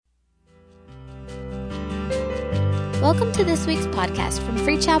Welcome to this week's podcast from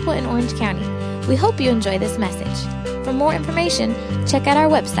Free Chapel in Orange County. We hope you enjoy this message. For more information, check out our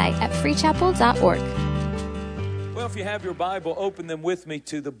website at freechapel.org. Well, if you have your Bible, open them with me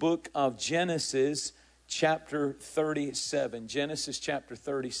to the book of Genesis chapter 37. Genesis chapter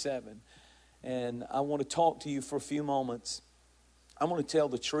 37. And I want to talk to you for a few moments. I want to tell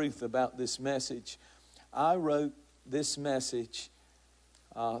the truth about this message. I wrote this message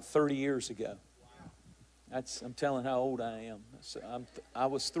 30 years ago. I'm telling how old I am. I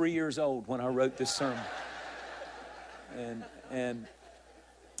was 3 years old when I wrote this sermon.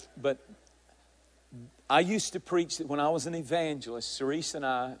 But I used to preach that when I was an evangelist. Cerise and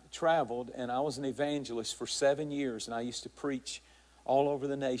I traveled, and I was an evangelist for 7 years, and I used to preach all over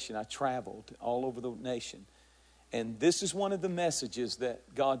the nation. I traveled all over the nation. And this is one of the messages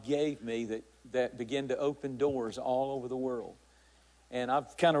that God gave me that began to open doors all over the world. And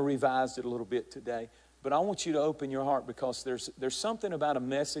I've kind of revised it a little bit today. But I want you to open your heart, because there's something about a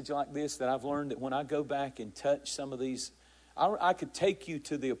message like this that I've learned that when I go back and touch some of these, I could take you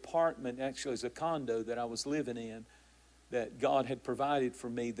to the apartment, actually it's a condo that I was living in, that God had provided for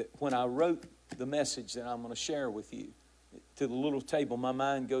me, that when I wrote the message that I'm going to share with you, to the little table, my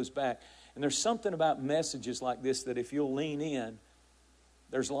mind goes back. And there's something about messages like this that if you'll lean in,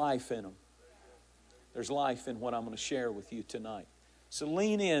 there's life in them. There's life in what I'm going to share with you tonight. So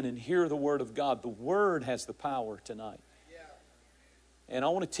lean in and hear the Word of God. The Word has the power tonight. And I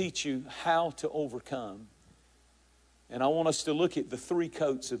want to teach you how to overcome. And I want us to look at the 3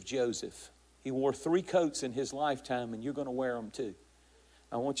 coats of Joseph. He wore 3 coats in his lifetime, and you're going to wear them too.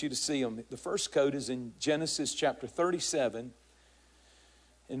 I want you to see them. The first coat is in Genesis chapter 37,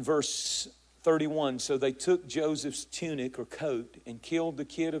 in verse 31. So they took Joseph's tunic or coat and killed the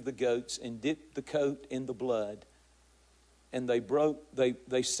kid of the goats and dipped the coat in the blood. And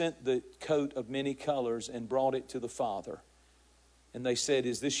they sent the coat of many colors and brought it to the father. And they said,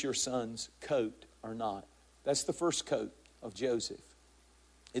 "Is this your son's coat or not?" That's the first coat of Joseph.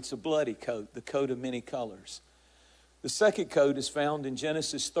 It's a bloody coat, the coat of many colors. The second coat is found in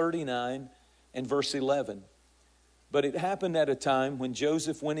Genesis 39 and verse 11. But it happened at a time when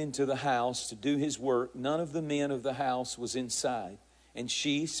Joseph went into the house to do his work, none of the men of the house was inside. And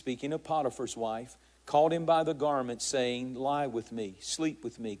she, speaking of Potiphar's wife, called him by the garment, saying, "Lie with me, sleep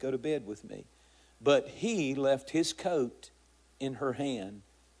with me, go to bed with me." But he left his coat in her hand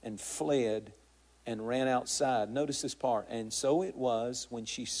and fled and ran outside. Notice this part. And so it was when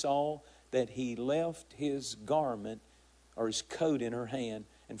she saw that he left his garment or his coat in her hand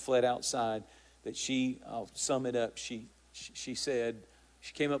and fled outside, that she, I'll sum it up, she said,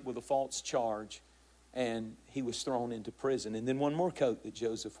 she came up with a false charge, and he was thrown into prison. And then one more coat that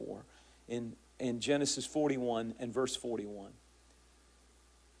Joseph wore in Genesis 41 and verse 41.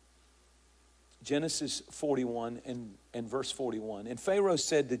 Genesis 41 and verse 41. And Pharaoh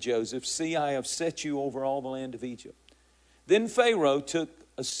said to Joseph, "See, I have set you over all the land of Egypt." Then Pharaoh took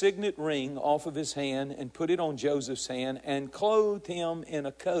a signet ring off of his hand and put it on Joseph's hand and clothed him in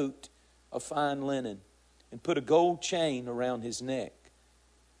a coat of fine linen and put a gold chain around his neck.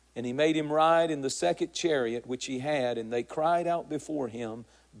 And he made him ride in the second chariot which he had, and they cried out before him,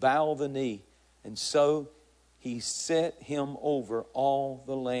 "Bow the knee." And so he set him over all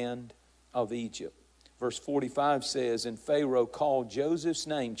the land of Egypt. Verse 45 says, and Pharaoh called Joseph's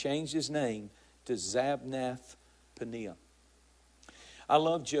name, changed his name to Zabnath-Paneah. I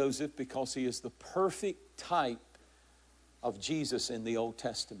love Joseph because he is the perfect type of Jesus in the Old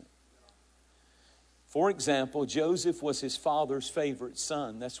Testament. For example, Joseph was his father's favorite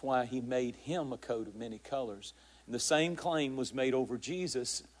son. That's why he made him a coat of many colors. And the same claim was made over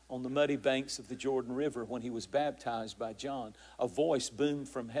Jesus on the muddy banks of the Jordan River when he was baptized by John. A voice boomed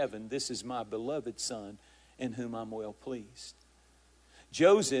from heaven, "This is my beloved son, in whom I'm well pleased."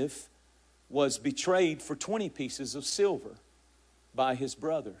 Joseph was betrayed for 20 pieces of silver by his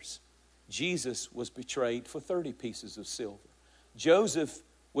brothers. Jesus was betrayed for 30 pieces of silver. Joseph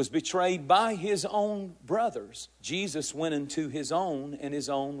was betrayed by his own brothers. Jesus went into his own, and his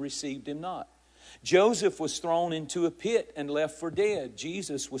own received him not. Joseph was thrown into a pit and left for dead.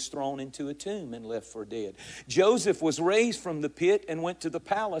 Jesus was thrown into a tomb and left for dead. Joseph was raised from the pit and went to the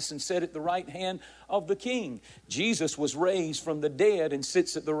palace and sat at the right hand of the king. Jesus was raised from the dead and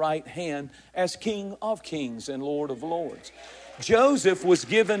sits at the right hand as King of Kings and Lord of Lords. Joseph was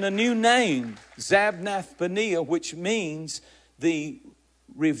given a new name, Zabnath-Paneah, which means the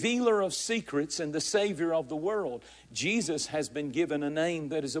revealer of secrets and the Savior of the world. Jesus has been given a name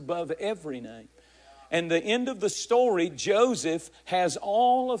that is above every name. And the end of the story, Joseph has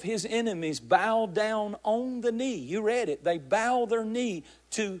all of his enemies bow down on the knee. You read it. They bow their knee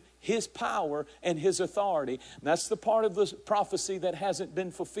to his power and his authority. And that's the part of the prophecy that hasn't been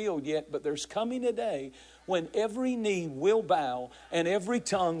fulfilled yet. But there's coming a day when every knee will bow and every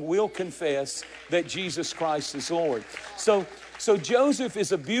tongue will confess that Jesus Christ is Lord. So Joseph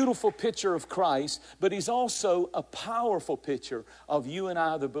is a beautiful picture of Christ, but he's also a powerful picture of you and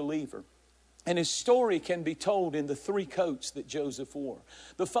I, the believer. And his story can be told in the 3 coats that Joseph wore.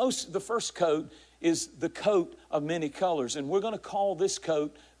 The first coat is the coat of many colors. And we're going to call this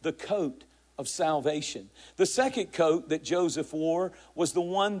coat the coat of salvation. The second coat that Joseph wore was the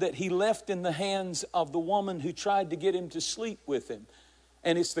one that he left in the hands of the woman who tried to get him to sleep with him.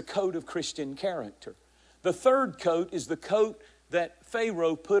 And it's the coat of Christian character. The third coat is the coat that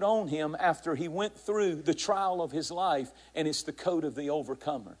Pharaoh put on him after he went through the trial of his life, and it's the coat of the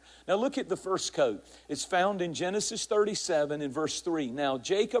overcomer. Now look at the first coat. It's found in Genesis 37 in verse 3. Now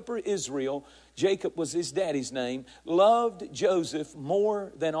Jacob, or Israel, Jacob was his daddy's name, loved Joseph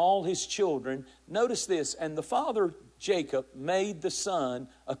more than all his children. Notice this, and the father Jacob made the son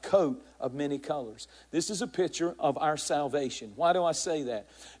a coat of many colors. This is a picture of our salvation. Why do I say that?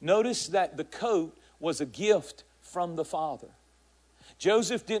 Notice that the coat was a gift from the father.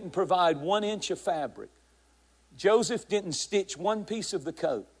 Joseph didn't provide 1 inch of fabric. Joseph didn't stitch 1 piece of the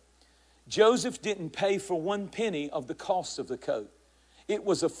coat. Joseph didn't pay for 1 penny of the cost of the coat. It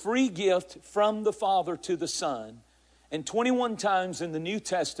was a free gift from the Father to the Son. And 21 times in the New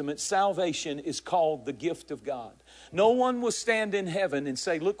Testament, salvation is called the gift of God. No one will stand in heaven and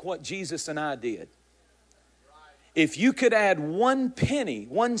say, look what Jesus and I did. If you could add 1 penny,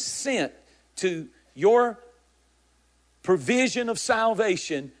 1 cent to your provision of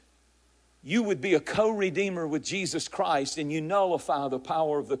salvation, you would be a co-redeemer with Jesus Christ, and you nullify the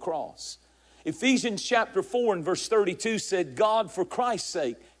power of the cross. Ephesians chapter 4 and verse 32 said, God for Christ's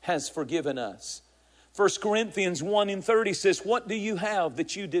sake has forgiven us. 1 Corinthians 1 and 30 says, what do you have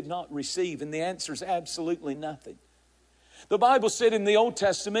that you did not receive? And the answer is absolutely nothing. The Bible said in the Old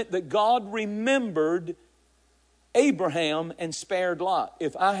Testament that God remembered Abraham and spared Lot.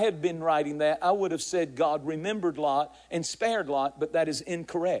 If I had been writing that, I would have said God remembered Lot and spared Lot, but that is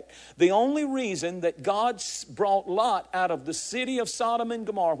incorrect. The only reason that God brought Lot out of the city of Sodom and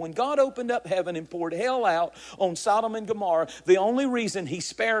Gomorrah, when God opened up heaven and poured hell out on Sodom and Gomorrah, the only reason he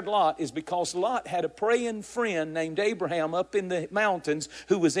spared Lot is because Lot had a praying friend named Abraham up in the mountains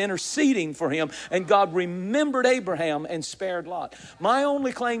who was interceding for him, and God remembered Abraham and spared Lot. My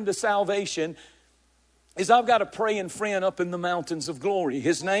only claim to salvation is I've got a praying friend up in the mountains of glory.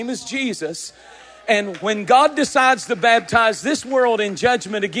 His name is Jesus. And when God decides to baptize this world in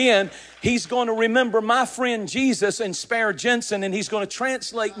judgment again, He's going to remember my friend Jesus and spare Jensen, and He's going to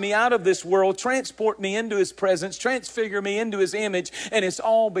translate me out of this world, transport me into His presence, transfigure me into His image, and it's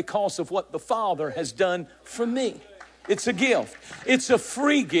all because of what the Father has done for me. It's a gift. It's a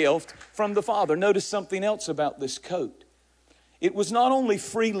free gift from the Father. Notice something else about this coat. It was not only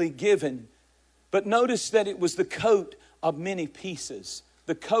freely given, but notice that it was the coat of many pieces,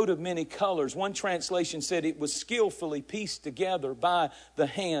 the coat of many colors. One translation said it was skillfully pieced together by the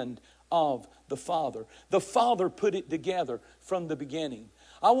hand of the Father. The Father put it together from the beginning.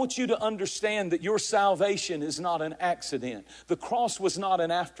 I want you to understand that your salvation is not an accident. The cross was not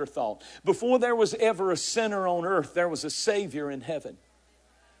an afterthought. Before there was ever a sinner on earth, there was a Savior in heaven.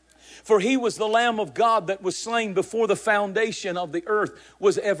 For He was the Lamb of God that was slain before the foundation of the earth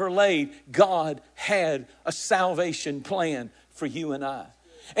was ever laid. God had a salvation plan for you and I.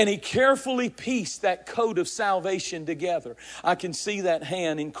 And He carefully pieced that coat of salvation together. I can see that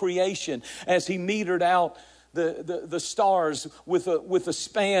hand in creation as He metered out the stars with a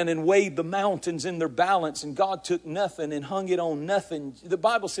span and weighed the mountains in their balance, and God took nothing and hung it on nothing. The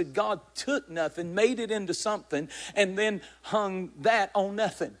Bible said God took nothing, made it into something, and then hung that on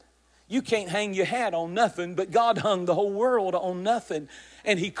nothing. You can't hang your hat on nothing, but God hung the whole world on nothing.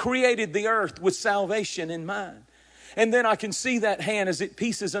 And He created the earth with salvation in mind. And then I can see that hand as it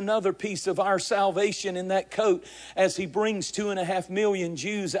pieces another piece of our salvation in that coat as He brings 2.5 million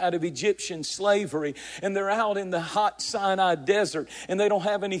Jews out of Egyptian slavery. And they're out in the hot Sinai desert and they don't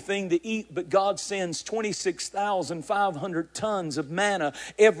have anything to eat, but God sends 26,500 tons of manna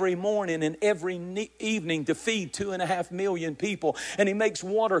every morning and every evening to feed 2.5 million people. And He makes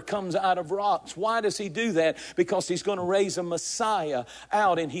water comes out of rocks. Why does He do that? Because He's going to raise a Messiah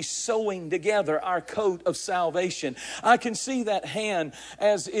out, and He's sewing together our coat of salvation. I can see that hand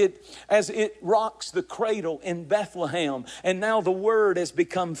as it rocks the cradle in Bethlehem. And now the Word has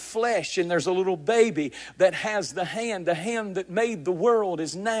become flesh, and there's a little baby that has the hand. The hand that made the world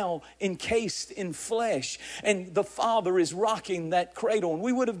is now encased in flesh. And the Father is rocking that cradle. And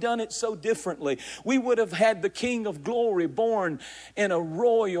we would have done it so differently. We would have had the King of Glory born in a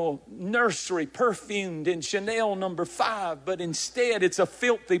royal nursery, perfumed in Chanel number 5. But instead, it's a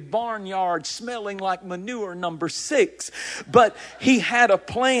filthy barnyard smelling like manure number 6. But He had a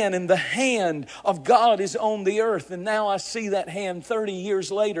plan, and the hand of God is on the earth. And now I see that hand 30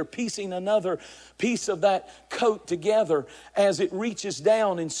 years later piecing another piece of that coat together as it reaches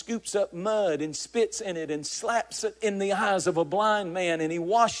down and scoops up mud and spits in it and slaps it in the eyes of a blind man. And he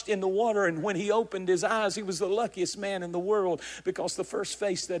washed in the water, and when he opened his eyes, he was the luckiest man in the world, because the first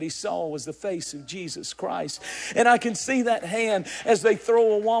face that he saw was the face of Jesus Christ. And I can see that hand as they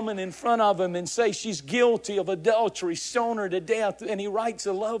throw a woman in front of him and say she's guilty of adultery, stone her to death. And he writes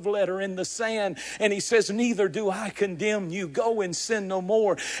a love letter in the sand, and he says, neither do I condemn you. Go and sin no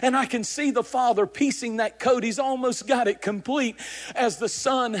more. And I can see the Father piecing that coat. He's almost got it complete as the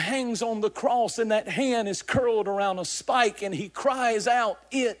Son hangs on the cross, and that hand is curled around a spike, and he cries out,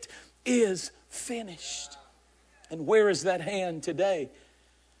 it is finished. And where is that hand today?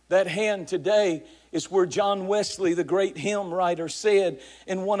 That hand today is where John Wesley, the great hymn writer, said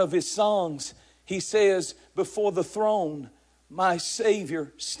in one of his songs, he says, before the throne my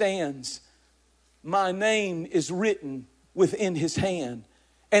Savior stands. My name is written within His hand.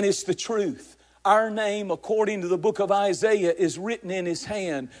 And it's the truth. Our name, according to the book of Isaiah, is written in His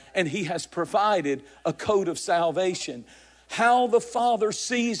hand, and He has provided a coat of salvation. How the Father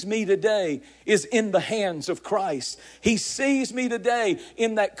sees me today is in the hands of Christ. He sees me today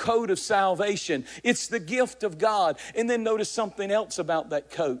in that coat of salvation. It's the gift of God. And then notice something else about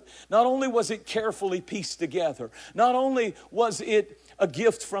that coat. Not only was it carefully pieced together, not only was it a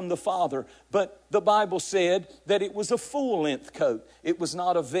gift from the Father, but the Bible said that it was a full-length coat. It was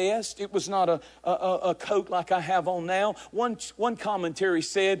not a vest. It was not a coat like I have on now. One commentary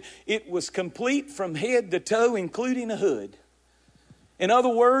said it was complete from head to toe, including a hood. In other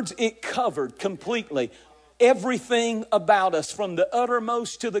words, it covered completely everything about us, from the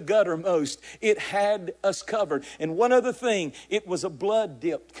uttermost to the guttermost. It had us covered. And one other thing, it was a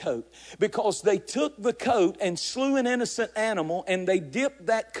blood-dipped coat, because they took the coat and slew an innocent animal, and they dipped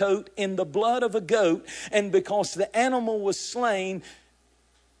that coat in the blood of a goat. And because the animal was slain,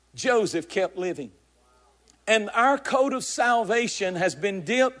 Joseph kept living. And our coat of salvation has been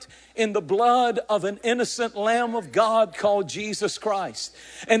dipped in the blood of an innocent Lamb of God called Jesus Christ.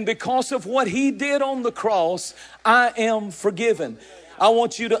 And because of what He did on the cross, I am forgiven. I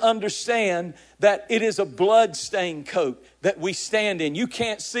want you to understand that it is a blood-stained coat that we stand in. You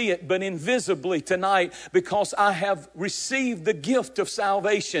can't see it, but invisibly tonight, because I have received the gift of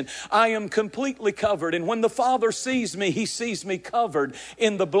salvation, I am completely covered. And when the Father sees me, He sees me covered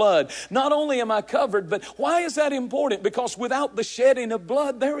in the blood. Not only am I covered, but why is that important? Because without the shedding of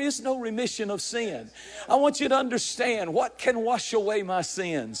blood, there is no remission of sin. I want you to understand, what can wash away my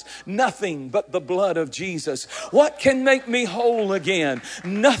sins? Nothing but the blood of Jesus. What can make me whole again?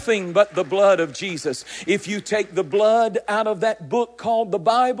 Nothing but the blood of Jesus. If you take the blood out of that book called the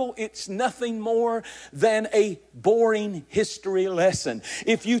Bible, it's nothing more than a boring history lesson.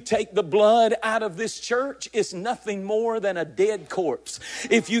 If you take the blood out of this church, it's nothing more than a dead corpse.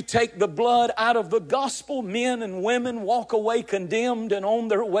 If you take the blood out of the gospel, men and women walk away condemned and on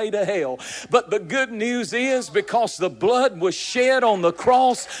their way to hell. But the good news is, because the blood was shed on the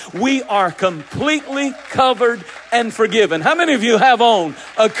cross, we are completely covered and forgiven. How many of you have on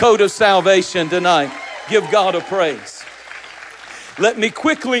a coat of salvation tonight? Give God a praise. Let me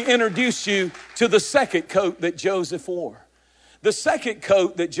quickly introduce you to the second coat that Joseph wore. The second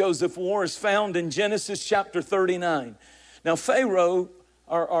coat that Joseph wore is found in Genesis chapter 39. Now, Pharaoh,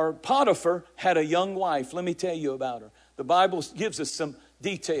 or Potiphar, had a young wife. Let me tell you about her. The Bible gives us some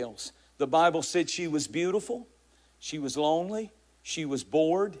details. The Bible said she was beautiful, she was lonely, she was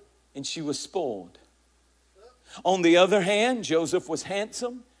bored, and she was spoiled. On the other hand, Joseph was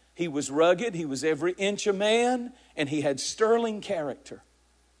handsome, he was rugged, he was every inch a man, and he had sterling character.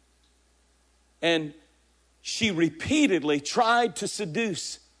 And she repeatedly tried to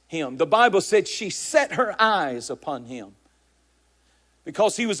seduce him. The Bible said she set her eyes upon him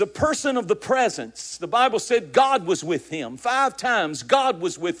because he was a person of the presence. The Bible said God was with him. 5 times God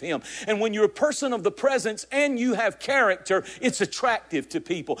was with him. And when you're a person of the presence and you have character, it's attractive to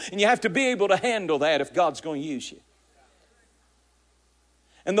people. And you have to be able to handle that if God's going to use you.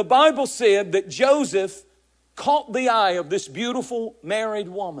 And the Bible said that Joseph caught the eye of this beautiful married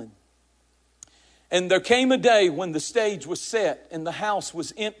woman. And there came a day when the stage was set and the house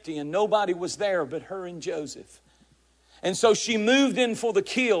was empty and nobody was there but her and Joseph. And so she moved in for the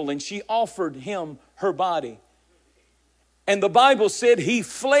kill and she offered him her body. And the Bible said he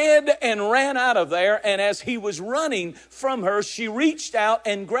fled and ran out of there. And as he was running from her, she reached out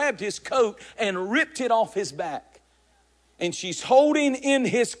and grabbed his coat and ripped it off his back. And she's holding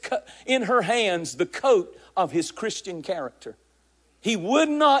in her hands the coat of his Christian character. He would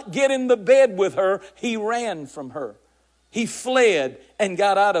not get in the bed with her. He ran from her. He fled and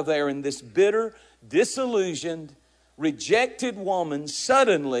got out of there. And this bitter, disillusioned, rejected woman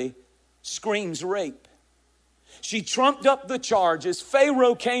suddenly screams rape. She trumped up the charges.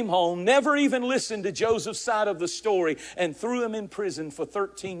 Pharaoh came home, never even listened to Joseph's side of the story, and threw him in prison for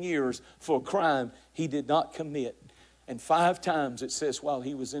 13 years for a crime he did not commit. And 5 times it says while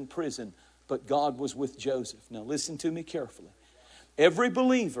he was in prison, but God was with Joseph. Now listen to me carefully. Every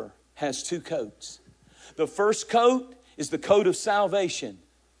believer has 2 coats. The first coat is the coat of salvation,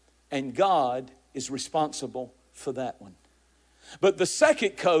 and God is responsible for that one. But the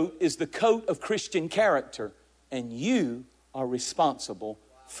second coat is the coat of Christian character, and you are responsible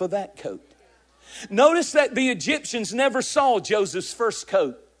for that coat. Notice that the Egyptians never saw Joseph's first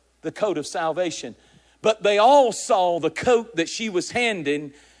coat, the coat of salvation, but they all saw the coat that she was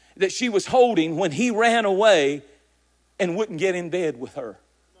holding when he ran away and wouldn't get in bed with her.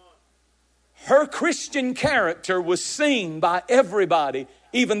 Her Christian character was seen by everybody,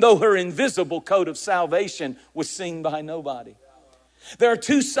 even though her invisible coat of salvation was seen by nobody. There are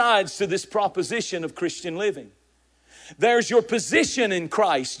 2 sides to this proposition of Christian living. There's your position in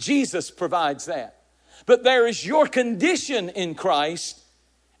Christ. Jesus provides that. But there is your condition in Christ,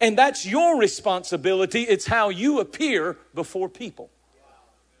 and that's your responsibility. It's how you appear before people.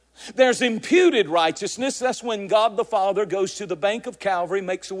 There's imputed righteousness. That's when God the Father goes to the bank of Calvary,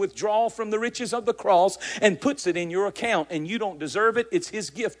 makes a withdrawal from the riches of the cross, and puts it in your account. And you don't deserve it. It's His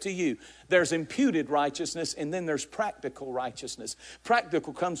gift to you. There's imputed righteousness, and then there's practical righteousness.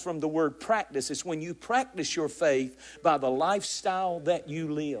 Practical comes from the word practice. It's when you practice your faith by the lifestyle that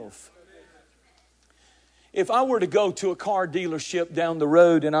you live. If I were to go to a car dealership down the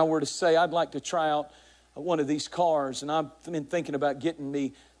road and I were to say, I'd like to try out one of these cars, and I've been thinking about getting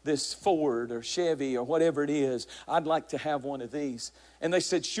me this Ford or Chevy or whatever it is, I'd like to have one of these. And they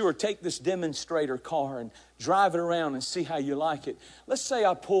said, sure, take this demonstrator car and drive it around and see how you like it. Let's say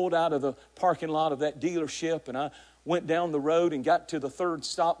I pulled out of the parking lot of that dealership and I went down the road and got to the 3rd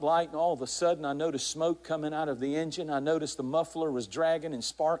stoplight, and all of a sudden I noticed smoke coming out of the engine. I noticed the muffler was dragging and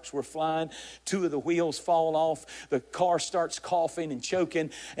sparks were flying. 2 of the wheels fall off. The car starts coughing and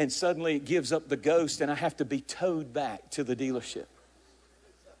choking, and suddenly it gives up the ghost and I have to be towed back to the dealership.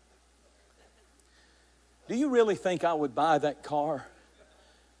 Do you really think I would buy that car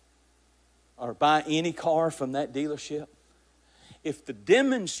or buy any car from that dealership? If the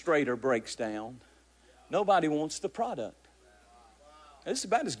demonstrator breaks down, nobody wants the product. This is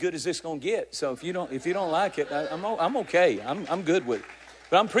about as good as it's going to get. So if you don't like it, I'm okay. I'm good with it.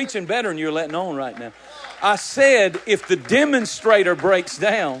 But I'm preaching better than you're letting on right now. I said if the demonstrator breaks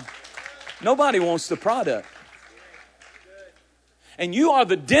down, nobody wants the product. And you are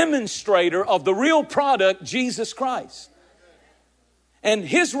the demonstrator of the real product, Jesus Christ. And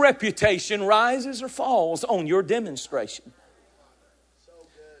His reputation rises or falls on your demonstration.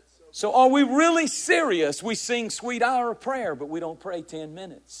 So are we really serious? We sing Sweet Hour of Prayer, but we don't pray 10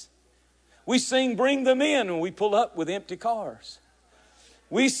 minutes. We sing Bring Them In, and we pull up with empty cars.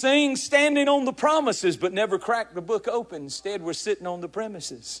 We sing Standing on the Promises, but never crack the book open. Instead, we're sitting on the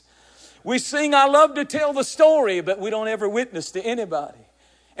premises. We sing I Love to Tell the Story, but we don't ever witness to anybody.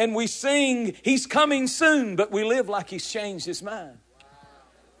 And we sing He's Coming Soon, but we live like He's changed His mind.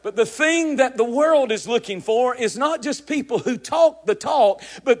 But the thing that the world is looking for is not just people who talk the talk,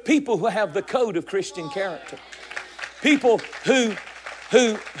 but people who have the code of Christian character. People who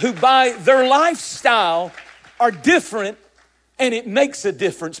by their lifestyle are different, and it makes a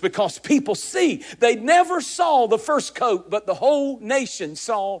difference because people see. They never saw the first coat, but the whole nation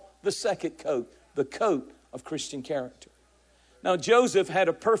saw the second coat, the coat of Christian character. Now, Joseph had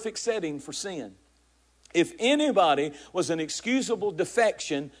a perfect setting for sin. If anybody was an excusable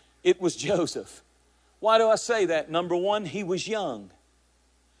defection, it was Joseph. Why do I say that? Number one, he was young.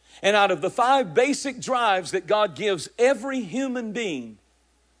 And out of the 5 basic drives that God gives every human being,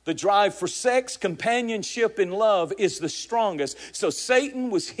 the drive for sex, companionship, and love is the strongest. So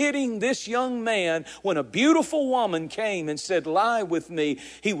Satan was hitting this young man when a beautiful woman came and said, lie with me.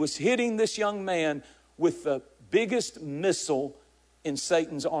 He was hitting this young man with the biggest missile in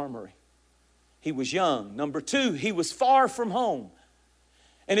Satan's armory. He was young. Number 2, he was far from home.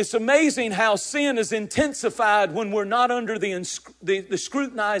 And it's amazing how sin is intensified when we're not under the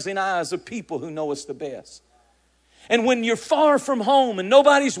scrutinizing eyes of people who know us the best. And when you're far from home and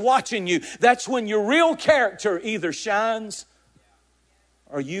nobody's watching you, that's when your real character either shines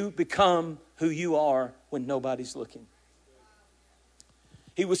or you become who you are when nobody's looking.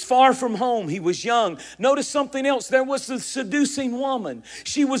 He was far from home. He was young. Notice something else. There was the seducing woman.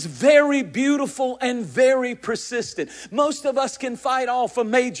 She was very beautiful and very persistent. Most of us can fight off a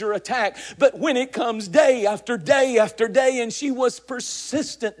major attack, but when it comes day after day after day, and she was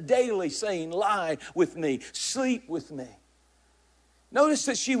persistent daily saying, lie with me, sleep with me. Notice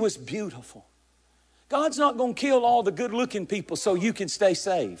that she was beautiful. God's not going to kill all the good-looking people so you can stay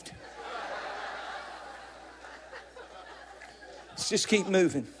saved. Let's just keep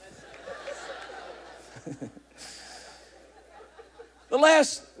moving. The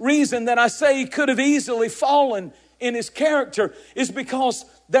last reason that I say he could have easily fallen in his character is because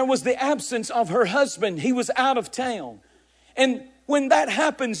there was the absence of her husband. He was out of town. And when that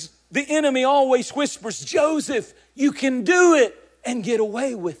happens, the enemy always whispers, Joseph, you can do it and get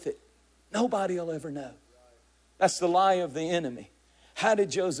away with it. Nobody will ever know. That's the lie of the enemy. How did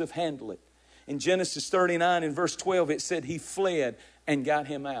Joseph handle it? In Genesis 39 and verse 12, it said he fled and got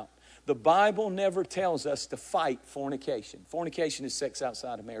him out. The Bible never tells us to fight fornication. Fornication is sex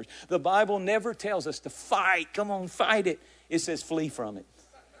outside of marriage. The Bible never tells us to fight. Come on, fight it. It says flee from it.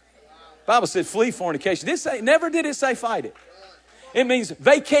 The Bible said flee fornication. Never did it say fight it. It means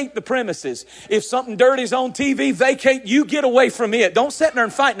vacate the premises. If something dirty is on TV, vacate. You get away from it. Don't sit there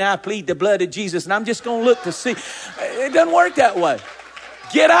and fight. Now I plead the blood of Jesus and I'm just going to look to see. It doesn't work that way.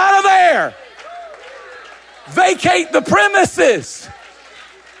 Get out of there. Vacate the premises.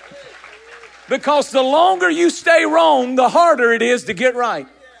 Because the longer you stay wrong, the harder it is to get right.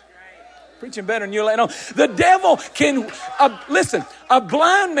 Preaching better than you let on. The devil can, listen, a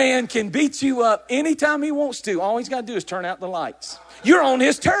blind man can beat you up anytime he wants to. All he's got to do is turn out the lights. You're on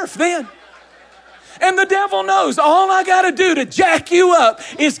his turf then. And the devil knows all I got to do to jack you up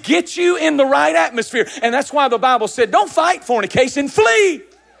is get you in the right atmosphere. And that's why the Bible said, don't fight fornication, flee.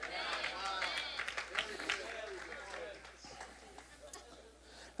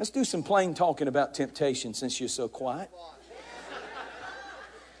 Let's do some plain talking about temptation since you're so quiet.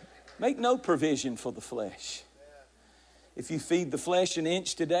 Make no provision for the flesh. If you feed the flesh an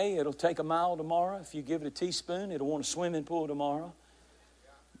inch today, it'll take a mile tomorrow. If you give it a teaspoon, it'll want a swimming pool tomorrow.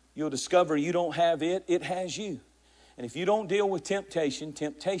 You'll discover you don't have it, it has you. And if you don't deal with temptation,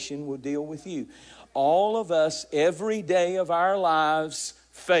 temptation will deal with you. All of us, every day of our lives,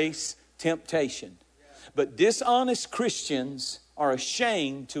 face temptation. But dishonest Christians are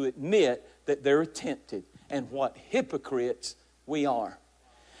ashamed to admit that they're tempted, and what hypocrites we are.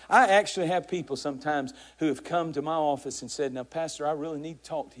 I actually have people sometimes who have come to my office and said, now, Pastor, I really need to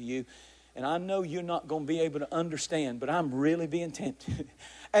talk to you. And I know you're not going to be able to understand, but I'm really being tempted.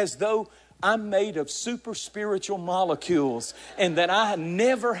 As though I'm made of super spiritual molecules and that I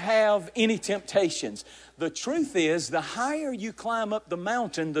never have any temptations. The truth is, the higher you climb up the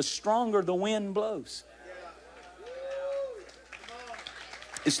mountain, the stronger the wind blows.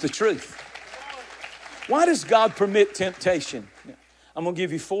 It's the truth. Why does God permit temptation? I'm going to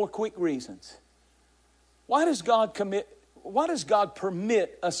give you 4 quick reasons. Why does God permit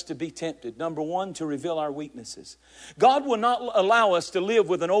us to be tempted? Number 1, to reveal our weaknesses. God will not allow us to live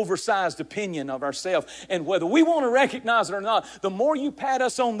with an oversized opinion of ourselves. And whether we want to recognize it or not, the more you pat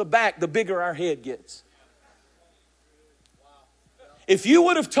us on the back, the bigger our head gets. If you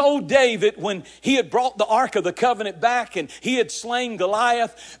would have told David when he had brought the Ark of the Covenant back and he had slain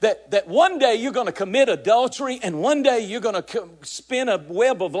Goliath that one day you're going to commit adultery and one day you're going to spin a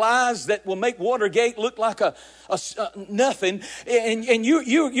web of lies that will make Watergate look like a nothing, and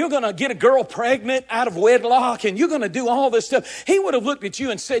you're going to get a girl pregnant out of wedlock and you're going to do all this stuff, he would have looked at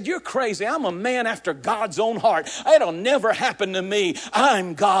you and said, you're crazy. I'm a man after God's own heart. It'll never happen to me.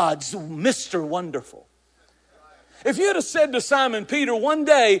 I'm God's Mr. Wonderful. If you'd have said to Simon Peter, one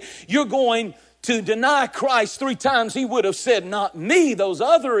day you're going to deny Christ 3 times, he would have said, not me. Those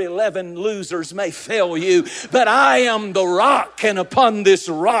other 11 losers may fail you, but I am the rock, and upon this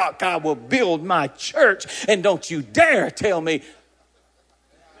rock I will build my church, and don't you dare tell me.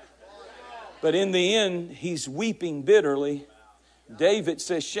 But in the end, he's weeping bitterly. David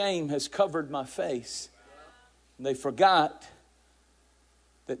says, shame has covered my face. And they forgot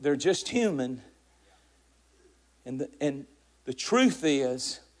that they're just human. And the truth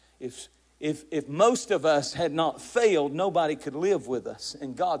is, if most of us had not failed, nobody could live with us.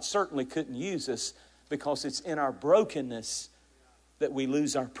 And God certainly couldn't use us, because it's in our brokenness that we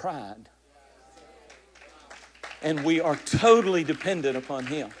lose our pride. And we are totally dependent upon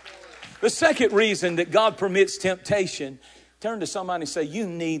Him. The second reason that God permits temptation, turn to somebody and say, you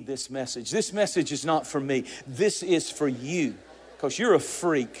need this message. This message is not for me. This is for you. Because you're a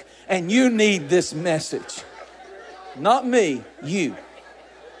freak and you need this message. Not me, you.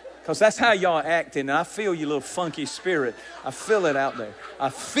 Because that's how y'all are acting. And I feel your little funky spirit. I feel it out there. I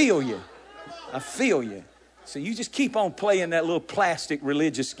feel you. I feel you. So you just keep on playing that little plastic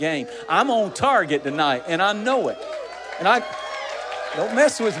religious game. I'm on target tonight, and I know it. And don't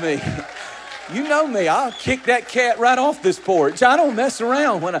mess with me. You know me. I'll kick that cat right off this porch. I don't mess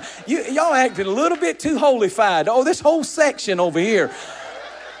around when y'all acting a little bit too holified. Oh, this whole section over here.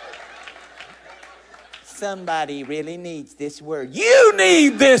 Somebody really needs this word. You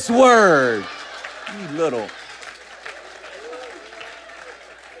need this word. You little.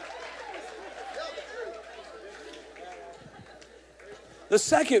 The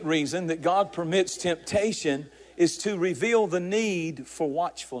second reason that God permits temptation is to reveal the need for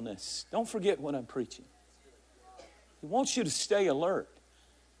watchfulness. Don't forget what I'm preaching. He wants you to stay alert.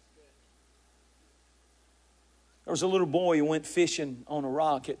 There was a little boy who went fishing on a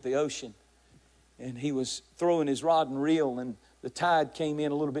rock at the ocean. And he was throwing his rod and reel, and the tide came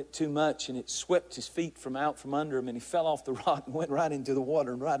in a little bit too much, and it swept his feet from under him, and he fell off the rock and went right into the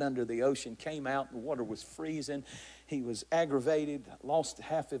water and right under the ocean. Came out, and the water was freezing. He was aggravated, lost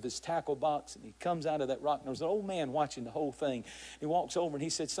half of his tackle box, and he comes out of that rock. And there was an old man watching the whole thing. He walks over and he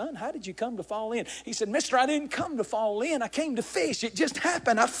said, son, how did you come to fall in? He said, mister, I didn't come to fall in. I came to fish. It just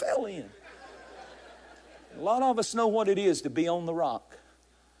happened. I fell in. A lot of us know what it is to be on the rock.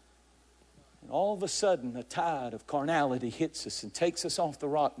 And all of a sudden, a tide of carnality hits us and takes us off the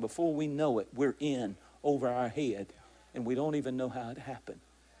rock. Before we know it, we're in over our head, and we don't even know how it happened.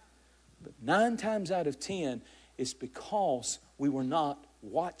 But 9 times out of 10, it's because we were not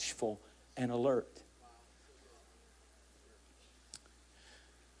watchful and alert.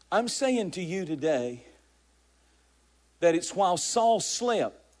 I'm saying to you today that it's while Saul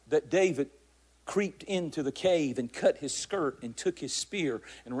slept that David creeped into the cave and cut his skirt and took his spear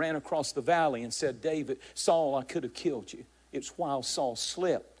and ran across the valley and said, Saul, I could have killed you. It's while Saul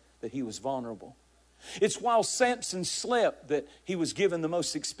slept that he was vulnerable. It's while Samson slept that he was given the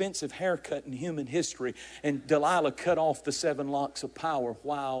most expensive haircut in human history, and Delilah cut off the 7 locks of power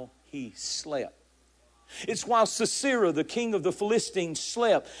while he slept. It's while Sisera, the king of the Philistines,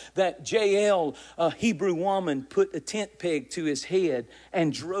 slept that Jael, a Hebrew woman, put a tent peg to his head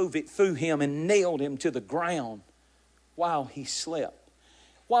and drove it through him and nailed him to the ground while he slept.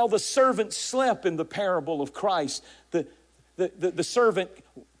 While the servant slept in the parable of Christ, the servant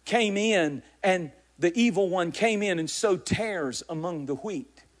came in, and the evil one came in and sowed tares among the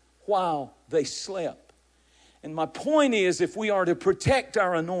wheat while they slept. And my point is, if we are to protect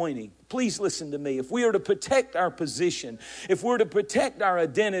our anointing, please listen to me. If we are to protect our position, if we're to protect our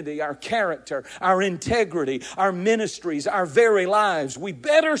identity, our character, our integrity, our ministries, our very lives, we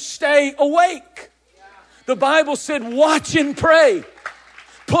better stay awake. The Bible said, watch and pray.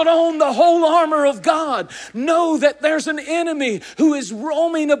 Put on the whole armor of God. Know that there's an enemy who is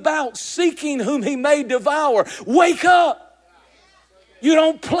roaming about seeking whom he may devour. Wake up. You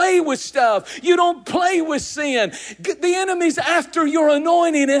don't play with stuff. You don't play with sin. The enemy's after your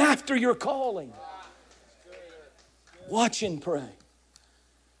anointing and after your calling. Watch and pray.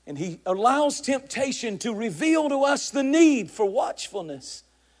 And he allows temptation to reveal to us the need for watchfulness.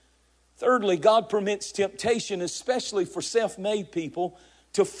 Thirdly, God permits temptation, especially for self-made people,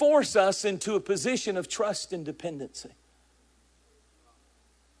 to force us into a position of trust and dependency.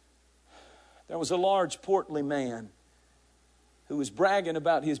 There was a large, portly man who was bragging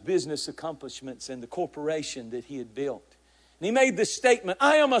about his business accomplishments and the corporation that he had built. And he made this statement,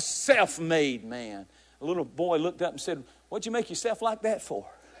 I am a self-made man. A little boy looked up and said, what'd you make yourself like that for?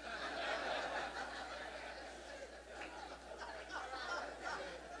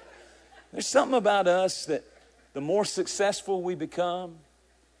 There's something about us that the more successful we become,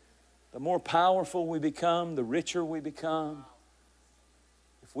 the more powerful we become, the richer we become.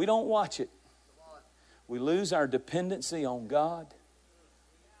 If we don't watch it, we lose our dependency on God.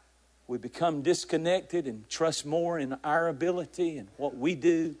 We become disconnected and trust more in our ability and what we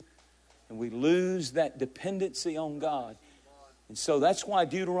do. And we lose that dependency on God. And so that's why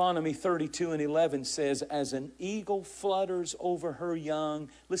Deuteronomy 32:11 says, as an eagle flutters over her young,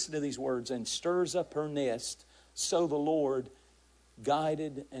 listen to these words, and stirs up her nest, so the Lord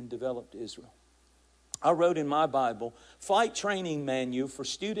guided and developed Israel. I wrote in my Bible, Flight Training Manual for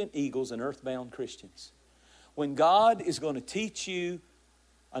Student Eagles and Earthbound Christians. When God is going to teach you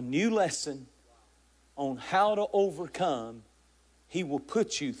a new lesson on how to overcome, He will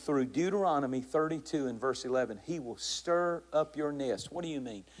put you through Deuteronomy 32 and verse 11. He will stir up your nest. What do you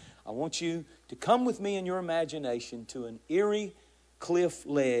mean? I want you to come with me in your imagination to an eerie cliff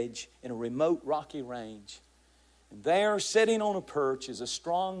ledge in a remote rocky range. And there, sitting on a perch, is a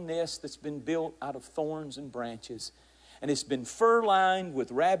strong nest that's been built out of thorns and branches. And it's been fur-lined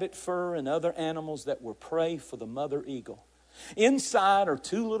with rabbit fur and other animals that were prey for the mother eagle. Inside are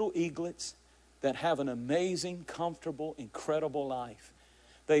 2 little eaglets that have an amazing, comfortable, incredible life.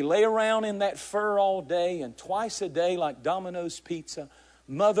 They lay around in that fur all day, and twice a day, like Domino's Pizza,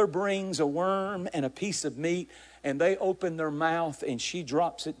 mother brings a worm and a piece of meat, and they open their mouth and she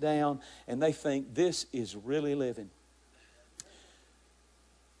drops it down, and they think, this is really living.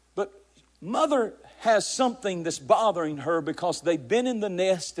 But mother has something that's bothering her because they've been in the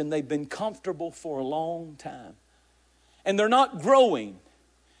nest and they've been comfortable for a long time. And they're not growing.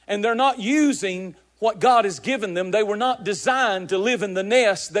 And they're not using what God has given them. They were not designed to live in the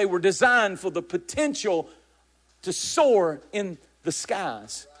nest. They were designed for the potential to soar in the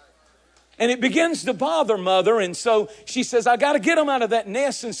skies. And it begins to bother mother. And so she says, I got to get them out of that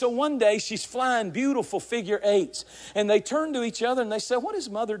nest. And so one day she's flying beautiful figure 8s. And they turn to each other and they say, what is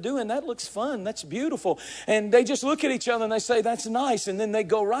mother doing? That looks fun. That's beautiful. And they just look at each other and they say, that's nice. And then they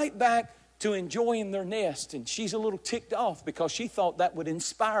go right back to enjoying their nest. And she's a little ticked off because she thought that would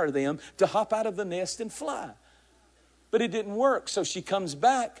inspire them to hop out of the nest and fly. But it didn't work. So she comes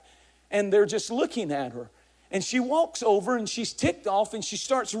back and they're just looking at her. And she walks over and she's ticked off and she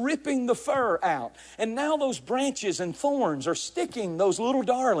starts ripping the fur out. And now those branches and thorns are sticking those little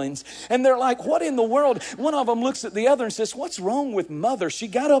darlings. And they're like, what in the world? One of them looks at the other and says, what's wrong with mother? She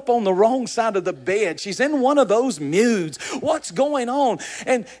got up on the wrong side of the bed. She's in one of those moods. What's going on?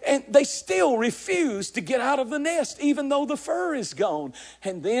 And they still refuse to get out of the nest, even though the fur is gone.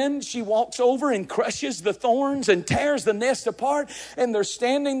 And then she walks over and crushes the thorns and tears the nest apart. And they're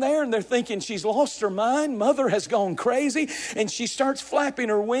standing there and they're thinking she's lost her mind. Mother has gone crazy, and she starts flapping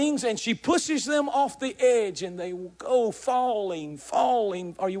her wings and she pushes them off the edge and they go falling.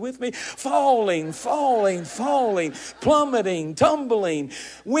 Are you with me? Falling, plummeting, tumbling,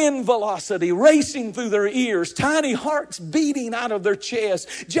 wind velocity racing through their ears, tiny hearts beating out of their chest,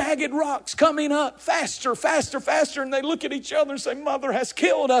 jagged rocks coming up faster. And they look at each other and say, mother has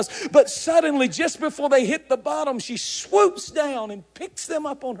killed us. But suddenly, just before they hit the bottom, she swoops down and picks them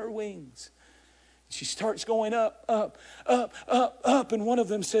up on her wings. She starts going up. And one of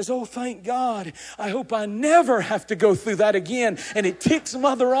them says, oh, thank God. I hope I never have to go through that again. And it ticks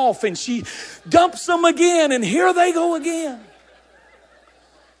mother off and she dumps them again. And here they go again.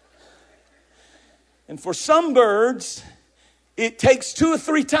 And for some birds, it takes 2 or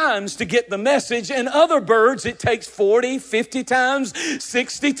 3 times to get the message. And other birds, it takes 40, 50 times,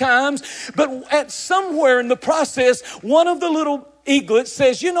 60 times. But at somewhere in the process, one of the little eaglet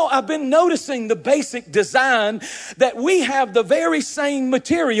says, I've been noticing the basic design that we have the very same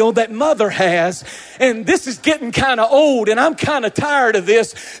material that mother has. And this is getting kind of old and I'm kind of tired of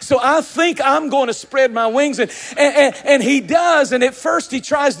this. So I think I'm going to spread my wings. And he does. And at first he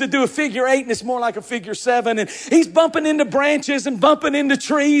tries to do a figure 8 and it's more like a figure 7. And he's bumping into branches and bumping into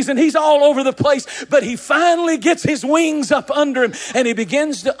trees and he's all over the place. But he finally gets his wings up under him and he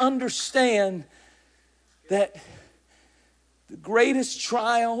begins to understand that the greatest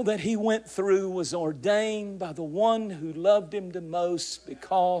trial that he went through was ordained by the one who loved him the most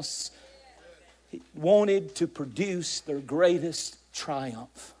because he wanted to produce their greatest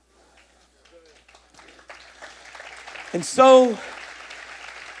triumph. And so,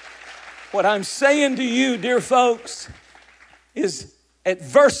 what I'm saying to you, dear folks, is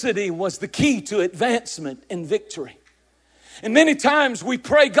adversity was the key to advancement and victory. And many times we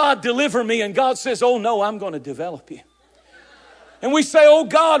pray, God, deliver me, and God says, oh no, I'm going to develop you. And we say, oh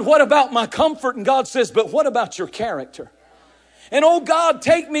God, what about my comfort? And God says, but what about your character? And oh God,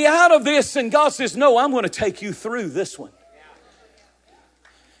 take me out of this. And God says, no, I'm going to take you through this one.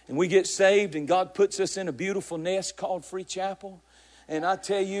 And we get saved and God puts us in a beautiful nest called Free Chapel. And I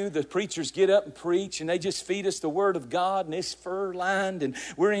tell you, the preachers get up and preach and they just feed us the word of God and it's fur lined and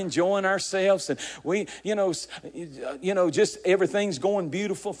we're enjoying ourselves. And we, just everything's going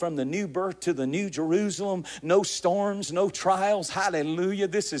beautiful from the new birth to the new Jerusalem. No storms, no trials. Hallelujah.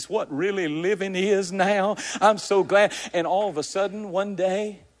 This is what really living is now. I'm so glad. And all of a sudden, one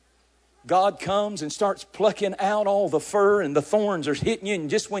day, God comes and starts plucking out all the fur and the thorns are hitting you, and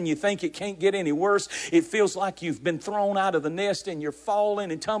just when you think it can't get any worse, it feels like you've been thrown out of the nest and you're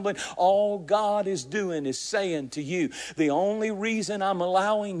falling and tumbling. All God is doing is saying to you, the only reason I'm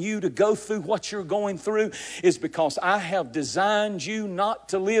allowing you to go through what you're going through is because I have designed you not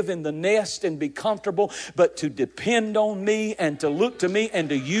to live in the nest and be comfortable, but to depend on me and to look to me and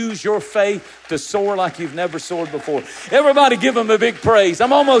to use your faith to soar like you've never soared before. Everybody give Him a big praise.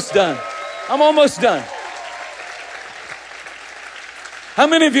 I'm almost done. I'm almost done. How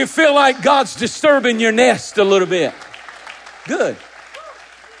many of you feel like God's disturbing your nest a little bit? Good.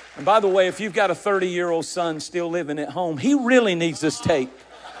 And by the way, if you've got a 30-year-old son still living at home, he really needs this tape.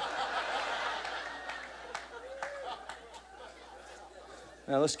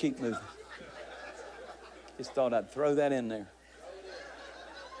 Now let's keep moving. Just thought I'd throw that in there.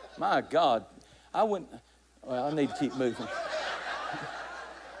 My God, I need to keep moving.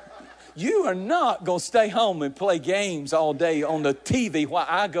 You are not going to stay home and play games all day on the TV while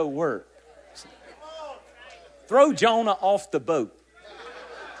I go work. Throw Jonah off the boat.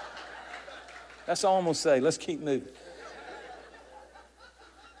 That's all I'm going to say. Let's keep moving.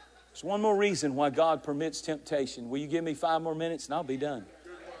 There's one more reason why God permits temptation. Will you give me 5 more minutes and I'll be done?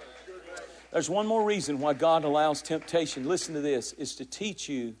 There's one more reason why God allows temptation. Listen to this. It's to teach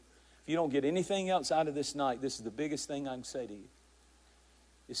you, if you don't get anything else out of this night, this is the biggest thing I can say to you.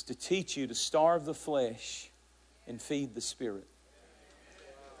 It's to teach you to starve the flesh and feed the Spirit.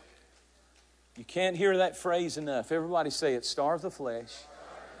 You can't hear that phrase enough. Everybody say it. Starve the flesh,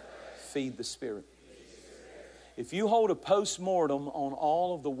 feed the Spirit. If you hold a post-mortem on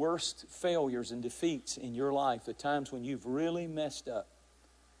all of the worst failures and defeats in your life, the times when you've really messed up,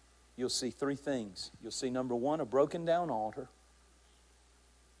 you'll see 3 things. You'll see, number 1, a broken down altar.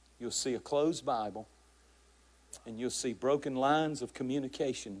 You'll see a closed Bible. And you'll see broken lines of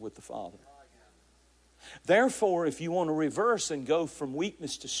communication with the Father. Therefore, if you want to reverse and go from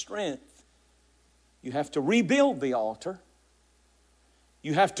weakness to strength, you have to rebuild the altar.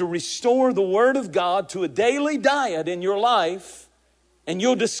 You have to restore the Word of God to a daily diet in your life, and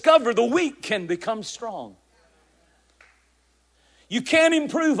you'll discover the weak can become strong. You can't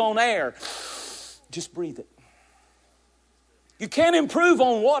improve on air. Just breathe it. You can't improve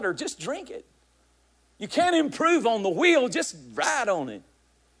on water. Just drink it. You can't improve on the wheel, just ride on it.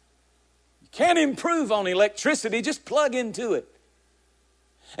 You can't improve on electricity, just plug into it.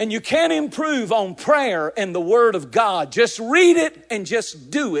 And you can't improve on prayer and the Word of God. Just read it and just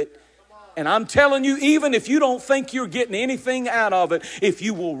do it. And I'm telling you, even if you don't think you're getting anything out of it, if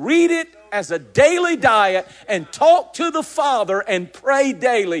you will read it as a daily diet and talk to the Father and pray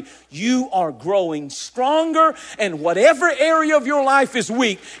daily, you are growing stronger. And whatever area of your life is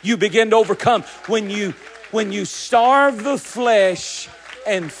weak, you begin to overcome when you starve the flesh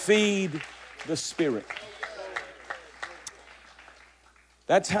and feed the Spirit.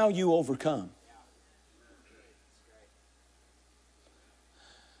 That's how you overcome.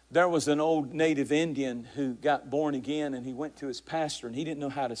 There was an old native Indian who got born again, and he went to his pastor, and he didn't know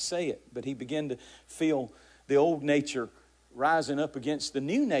how to say it, but he began to feel the old nature rising up against the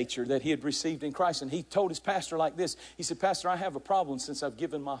new nature that he had received in Christ. And he told his pastor like this. He said, "Pastor, I have a problem since I've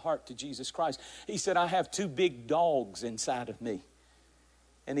given my heart to Jesus Christ." He said, "I have 2 big dogs inside of me."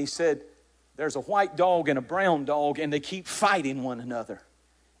 And he said, "There's a white dog and a brown dog, and they keep fighting one another.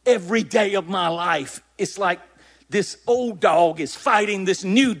 Every day of my life, it's like this old dog is fighting this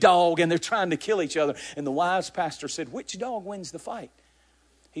new dog, and they're trying to kill each other." And the wise pastor said, "Which dog wins the fight?"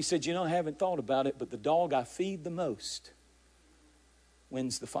 He said, "I haven't thought about it, but the dog I feed the most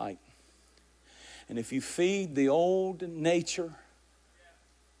wins the fight." And if you feed the old nature,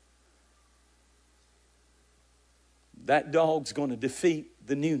 that dog's going to defeat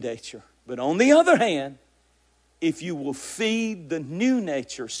the new nature. But on the other hand, if you will feed the new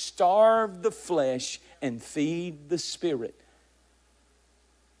nature, starve the flesh, and feed the Spirit,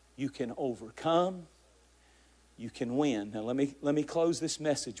 you can overcome, you can win. Now let me close this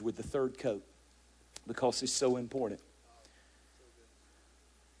message with the 3rd coat, because it's so important.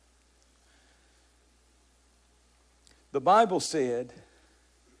 The Bible said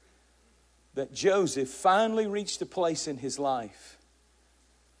that Joseph finally reached a place in his life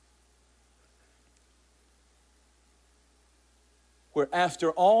where,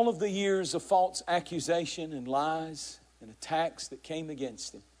 after all of the years of false accusation and lies and attacks that came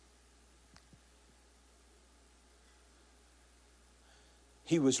against him,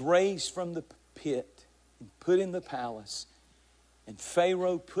 he was raised from the pit and put in the palace, and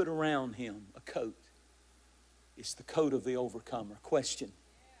Pharaoh put around him a coat. It's the coat of the overcomer. Question: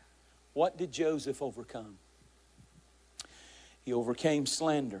 what did Joseph overcome? He overcame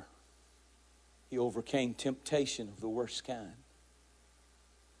slander. He overcame temptation of the worst kind.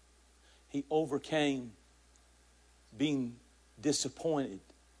 He overcame being disappointed,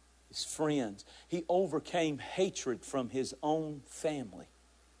 his friends. He overcame hatred from his own family.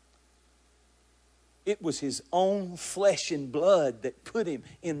 It was his own flesh and blood that put him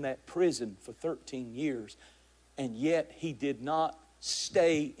in that prison for 13 years. And yet he did not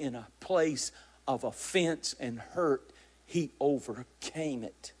stay in a place of offense and hurt. He overcame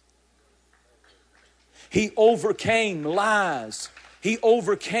it. He overcame lies. He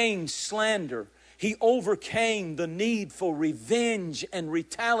overcame slander. He overcame the need for revenge and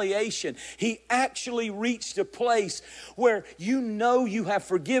retaliation. He actually reached a place where you know you have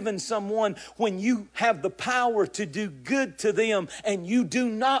forgiven someone when you have the power to do good to them and you do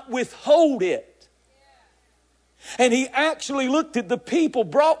not withhold it. And he actually looked at the people,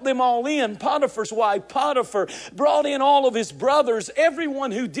 brought them all in. Potiphar's wife, Potiphar, brought in all of his brothers,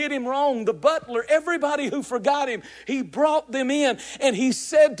 everyone who did him wrong, the butler, everybody who forgot him. He brought them in and he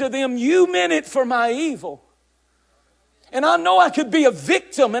said to them, you meant it for my evil. And I know I could be a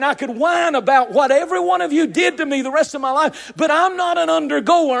victim and I could whine about what every one of you did to me the rest of my life, but I'm not an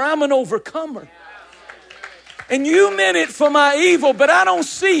undergoer, I'm an overcomer. And you meant it for my evil, but I don't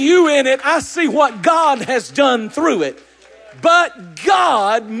see you in it. I see what God has done through it. But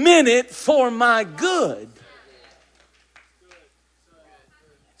God meant it for my good.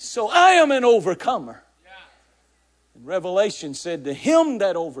 So I am an overcomer. And Revelation said, to him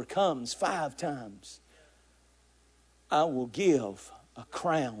that overcomes 5 times, I will give a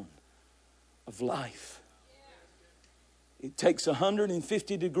crown of life. It takes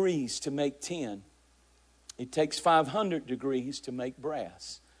 150 degrees to make tin. It takes 500 degrees to make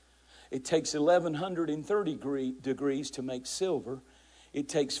brass. It takes 1130 degrees to make silver. It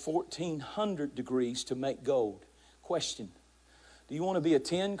takes 1400 degrees to make gold. Question: do you want to be a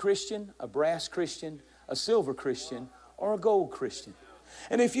tin Christian, a brass Christian, a silver Christian, or a gold Christian?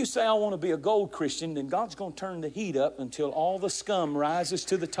 And if you say, I want to be a gold Christian, then God's going to turn the heat up until all the scum rises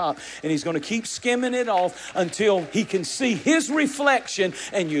to the top. And He's going to keep skimming it off until He can see His reflection.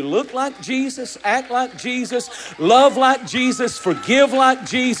 And you look like Jesus, act like Jesus, love like Jesus, forgive like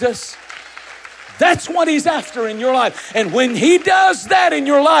Jesus. That's what He's after in your life. And when He does that in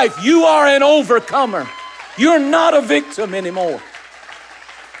your life, you are an overcomer. You're not a victim anymore.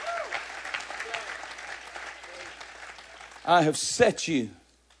 I have set you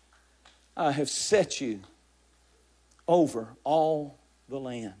over all the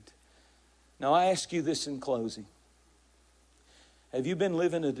land. Now I ask you this in closing. Have you been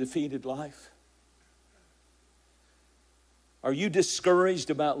living a defeated life? Are you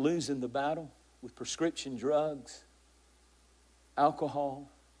discouraged about losing the battle with prescription drugs, alcohol,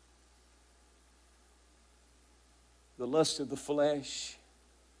 the lust of the flesh,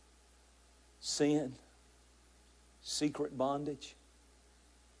 sin, secret bondage?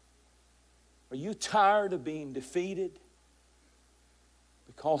 Are you tired of being defeated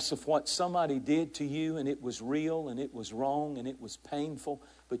because of what somebody did to you and it was real and it was wrong and it was painful,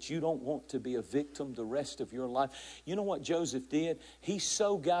 but you don't want to be a victim the rest of your life? You know what Joseph did? He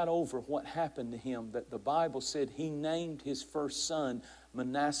so got over what happened to him that the Bible said he named his first son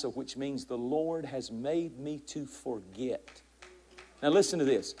Manasseh, which means the Lord has made me to forget. Now listen to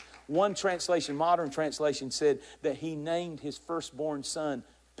this. One translation, modern translation, said that he named his firstborn son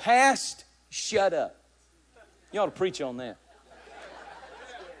Past Shut Up. You ought to preach on that.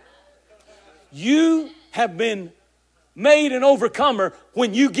 You have been made an overcomer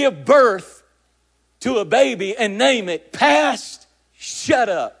when you give birth to a baby and name it Past Shut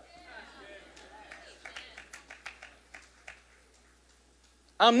Up.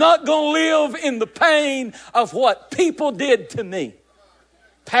 I'm not going to live in the pain of what people did to me.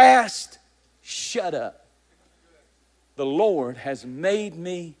 Past shut up. The Lord has made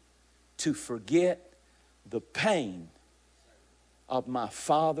me to forget the pain of my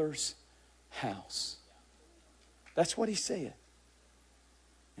father's house. That's what He said.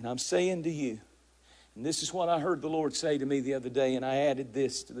 And I'm saying to you, and this is what I heard the Lord say to me the other day, and I added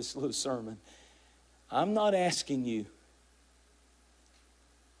this to this little sermon. I'm not asking you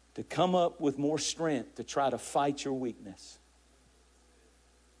to come up with more strength to try to fight your weakness.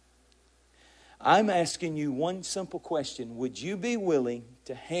 I'm asking you one simple question. Would you be willing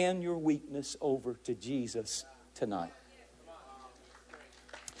to hand your weakness over to Jesus tonight?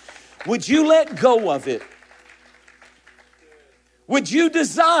 Would you let go of it? Would you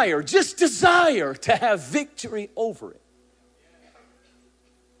just desire to have victory over it?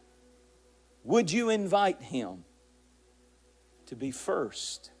 Would you invite Him to be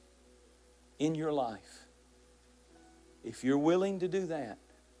first in your life? If you're willing to do that,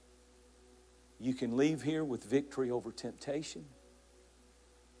 You can leave here with victory over temptation,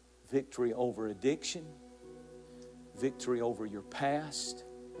 victory over addiction, victory over your past,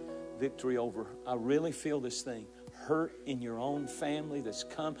 victory over, I really feel this thing, hurt in your own family that's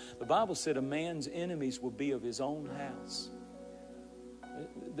come. The Bible said a man's enemies will be of his own house.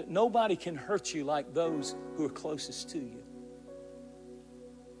 Nobody can hurt you like those who are closest to you.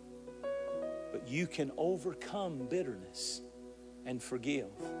 But you can overcome bitterness and forgive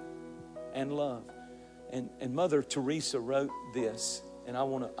and love. And Mother Teresa wrote this, and I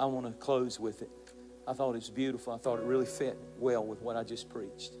want to close with it. I thought it was beautiful. I thought it really fit well with what I just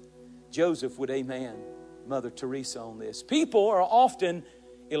preached. Joseph would amen Mother Teresa on this. People are often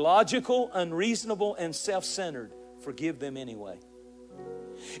illogical, unreasonable, and self-centered. Forgive them anyway.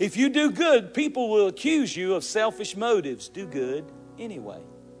 If you do good, people will accuse you of selfish motives. Do good anyway.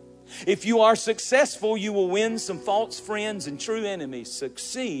 If you are successful, you will win some false friends and true enemies.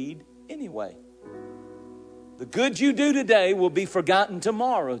 Succeed anyway. The good you do today will be forgotten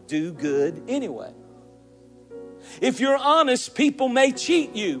tomorrow. Do good anyway. If you're honest, people may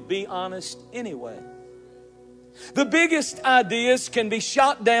cheat you. Be honest anyway. The biggest ideas can be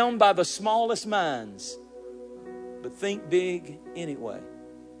shot down by the smallest minds. But think big anyway.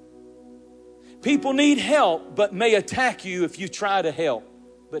 People need help, but may attack you if you try to help.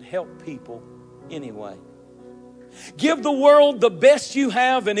 But help people anyway. Give the world the best you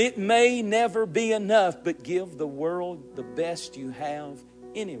have, and it may never be enough, but give the world the best you have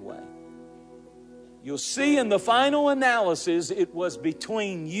anyway. You'll see in the final analysis, it was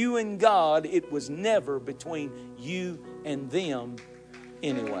between you and God. It was never between you and them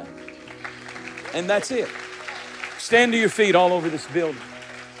anyway. And that's it. Stand to your feet all over this building.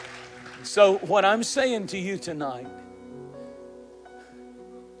 So what I'm saying to you tonight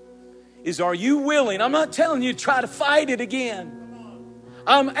is, are you willing? I'm not telling you to try to fight it again.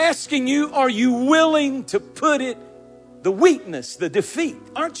 I'm asking you, are you willing to put it, the weakness, the defeat?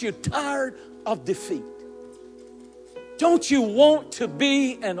 Aren't you tired of defeat? Don't you want to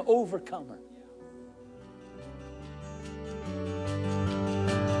be an overcomer?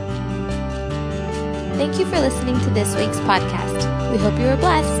 Thank you for listening to this week's podcast. We hope you were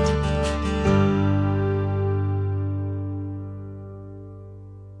blessed.